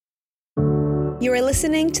You are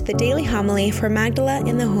listening to the Daily Homily for Magdala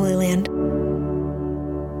in the Holy Land.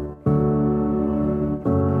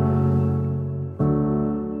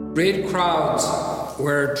 Great crowds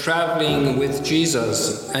were traveling with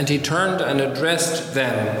Jesus, and he turned and addressed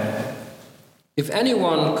them. If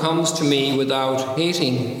anyone comes to me without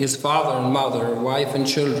hating his father and mother, wife and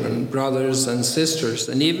children, brothers and sisters,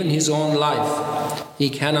 and even his own life, he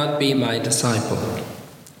cannot be my disciple.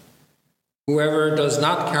 Whoever does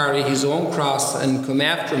not carry his own cross and come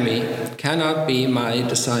after me cannot be my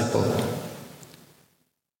disciple.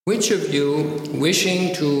 Which of you,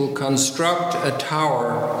 wishing to construct a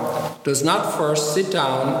tower, does not first sit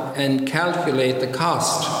down and calculate the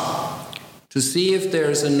cost to see if there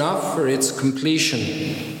is enough for its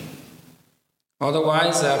completion?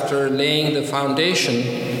 Otherwise, after laying the foundation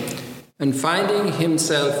and finding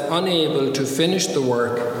himself unable to finish the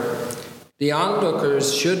work, the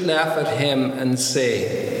onlookers should laugh at him and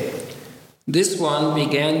say, "This one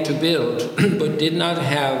began to build, but did not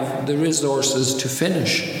have the resources to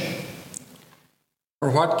finish." Or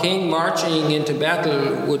what king marching into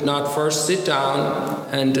battle would not first sit down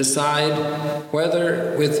and decide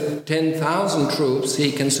whether with 10,000 troops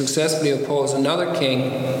he can successfully oppose another king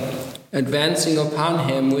advancing upon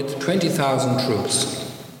him with 20,000 troops?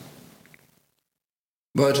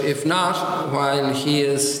 But if not, while he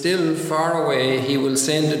is still far away, he will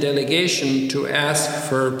send a delegation to ask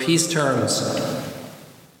for peace terms.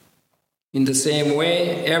 In the same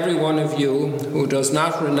way, every one of you who does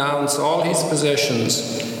not renounce all his possessions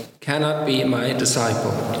cannot be my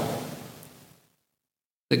disciple.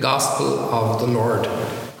 The Gospel of the Lord.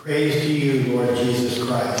 Praise to you, Lord Jesus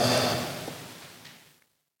Christ.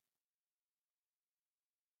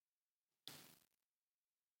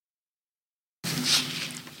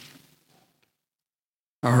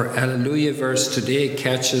 Our Alleluia verse today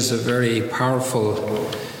catches a very powerful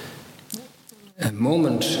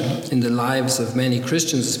moment in the lives of many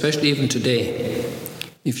Christians, especially even today.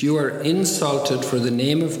 If you are insulted for the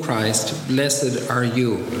name of Christ, blessed are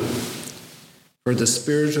you, for the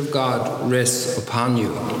Spirit of God rests upon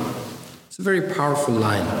you. It's a very powerful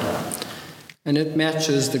line, and it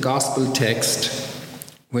matches the gospel text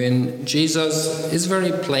when Jesus is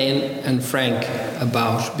very plain and frank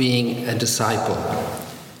about being a disciple,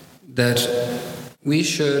 that we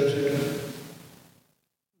should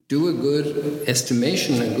do a good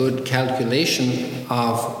estimation, a good calculation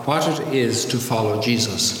of what it is to follow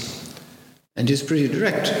Jesus. And he's pretty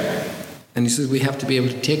direct. And he says we have to be able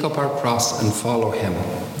to take up our cross and follow him.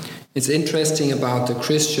 It's interesting about the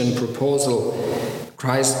Christian proposal,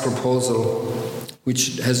 Christ's proposal,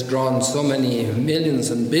 which has drawn so many millions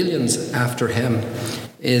and billions after him,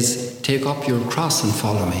 is take up your cross and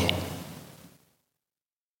follow me.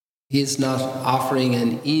 He's not offering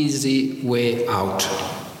an easy way out,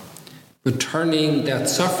 but turning that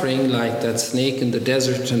suffering, like that snake in the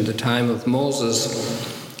desert in the time of Moses,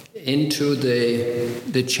 into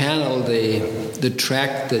the channel, the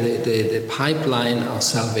track, the pipeline of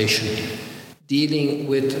salvation. Dealing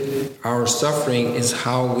with our suffering is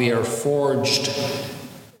how we are forged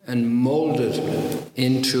and molded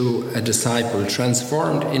into a disciple,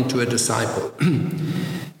 transformed into a disciple.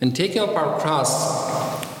 And taking up our cross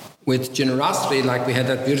with generosity, like we had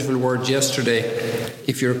that beautiful word yesterday,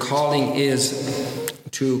 if your calling is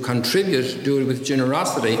to contribute, do it with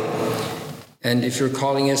generosity. And if your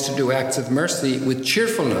calling is to do acts of mercy, with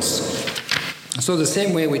cheerfulness. So the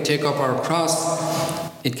same way we take up our cross,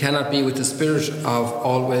 it cannot be with the spirit of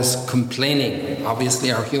always complaining.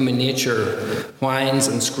 Obviously, our human nature whines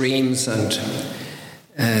and screams and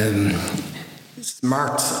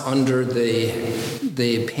smarts under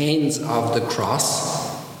the pains of the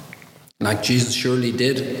cross, like Jesus surely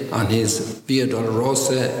did on his Via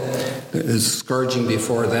Dolorosa, his scourging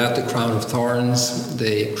before that, the crown of thorns,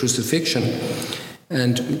 the crucifixion.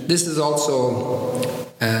 And this is also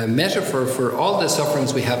a metaphor for all the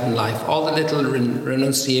sufferings we have in life, all the little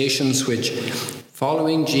renunciations which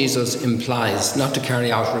following Jesus implies: not to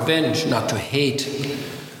carry out revenge, not to hate,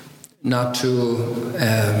 not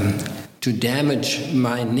to damage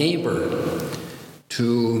my neighbor,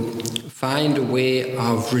 to find a way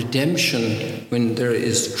of redemption when there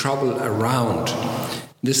is trouble around.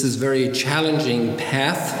 This is a very challenging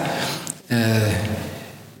path.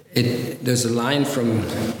 There's a line from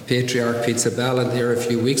Patriarch Pizzaballa there a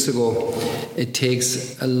few weeks ago. It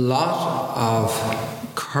takes a lot of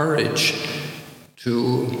courage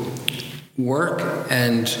to work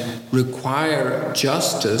and require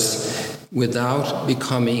justice without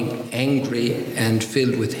becoming angry and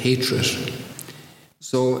filled with hatred.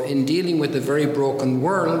 So in dealing with a very broken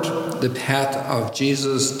world, the path of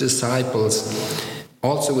Jesus' disciples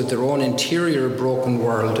also with their own interior broken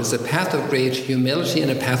world, is a path of great humility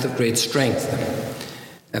and a path of great strength,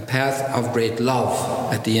 a path of great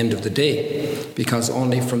love at the end of the day, because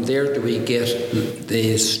only from there do we get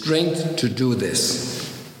the strength to do this.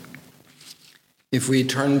 If we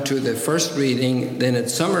turn to the first reading, then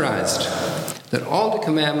it's summarized that all the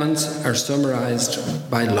commandments are summarized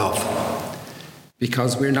by love,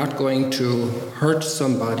 because we're not going to hurt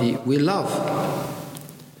somebody we love.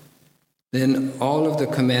 Then all of the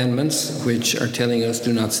commandments which are telling us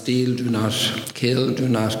do not steal, do not kill, do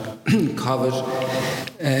not covet,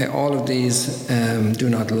 all of these, do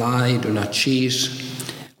not lie, do not cheat,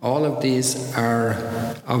 all of these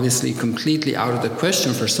are obviously completely out of the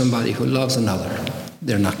question for somebody who loves another.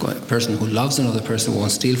 They're not going, a person who loves another person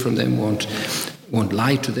won't steal from them, won't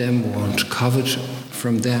lie to them, won't covet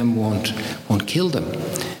from them, won't kill them.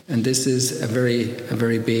 And this is a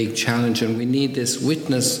very big challenge, and we need this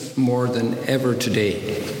witness more than ever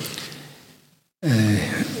today.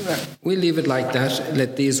 We leave it like that.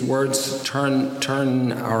 Let these words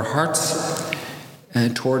turn our hearts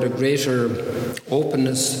toward a greater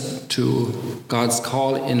openness to God's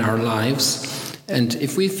call in our lives. And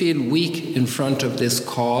if we feel weak in front of this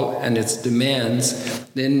call and its demands,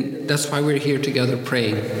 then that's why we're here together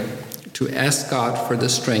praying, to ask God for the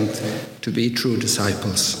strength to be true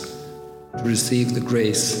disciples, to receive the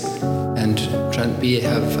grace and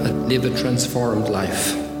live a transformed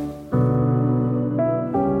life.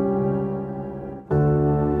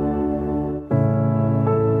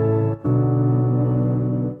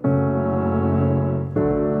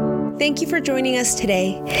 Thank you for joining us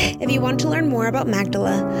today. If you want to learn more about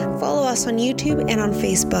Magdala, follow us on YouTube and on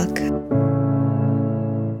Facebook.